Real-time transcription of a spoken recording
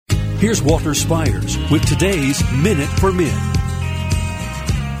Here's Walter Spires with today's Minute for Men.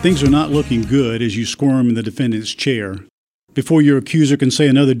 Things are not looking good as you squirm in the defendant's chair. Before your accuser can say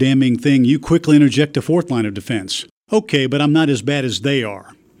another damning thing, you quickly interject a fourth line of defense. Okay, but I'm not as bad as they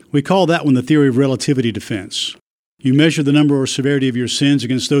are. We call that one the theory of relativity defense. You measure the number or severity of your sins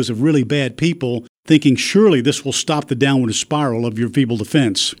against those of really bad people, thinking surely this will stop the downward spiral of your feeble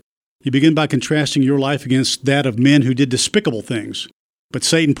defense. You begin by contrasting your life against that of men who did despicable things. But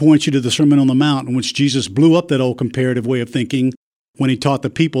Satan points you to the Sermon on the Mount, in which Jesus blew up that old comparative way of thinking when he taught the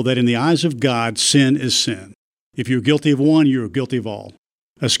people that in the eyes of God, sin is sin. If you're guilty of one, you're guilty of all.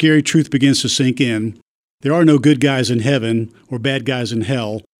 A scary truth begins to sink in. There are no good guys in heaven or bad guys in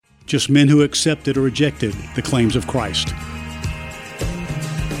hell, just men who accepted or rejected the claims of Christ.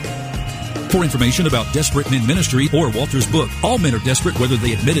 For information about Desperate Men Ministry or Walter's book, All Men Are Desperate Whether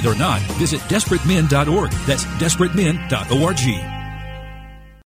They Admit It or Not, visit DesperateMen.org. That's DesperateMen.org.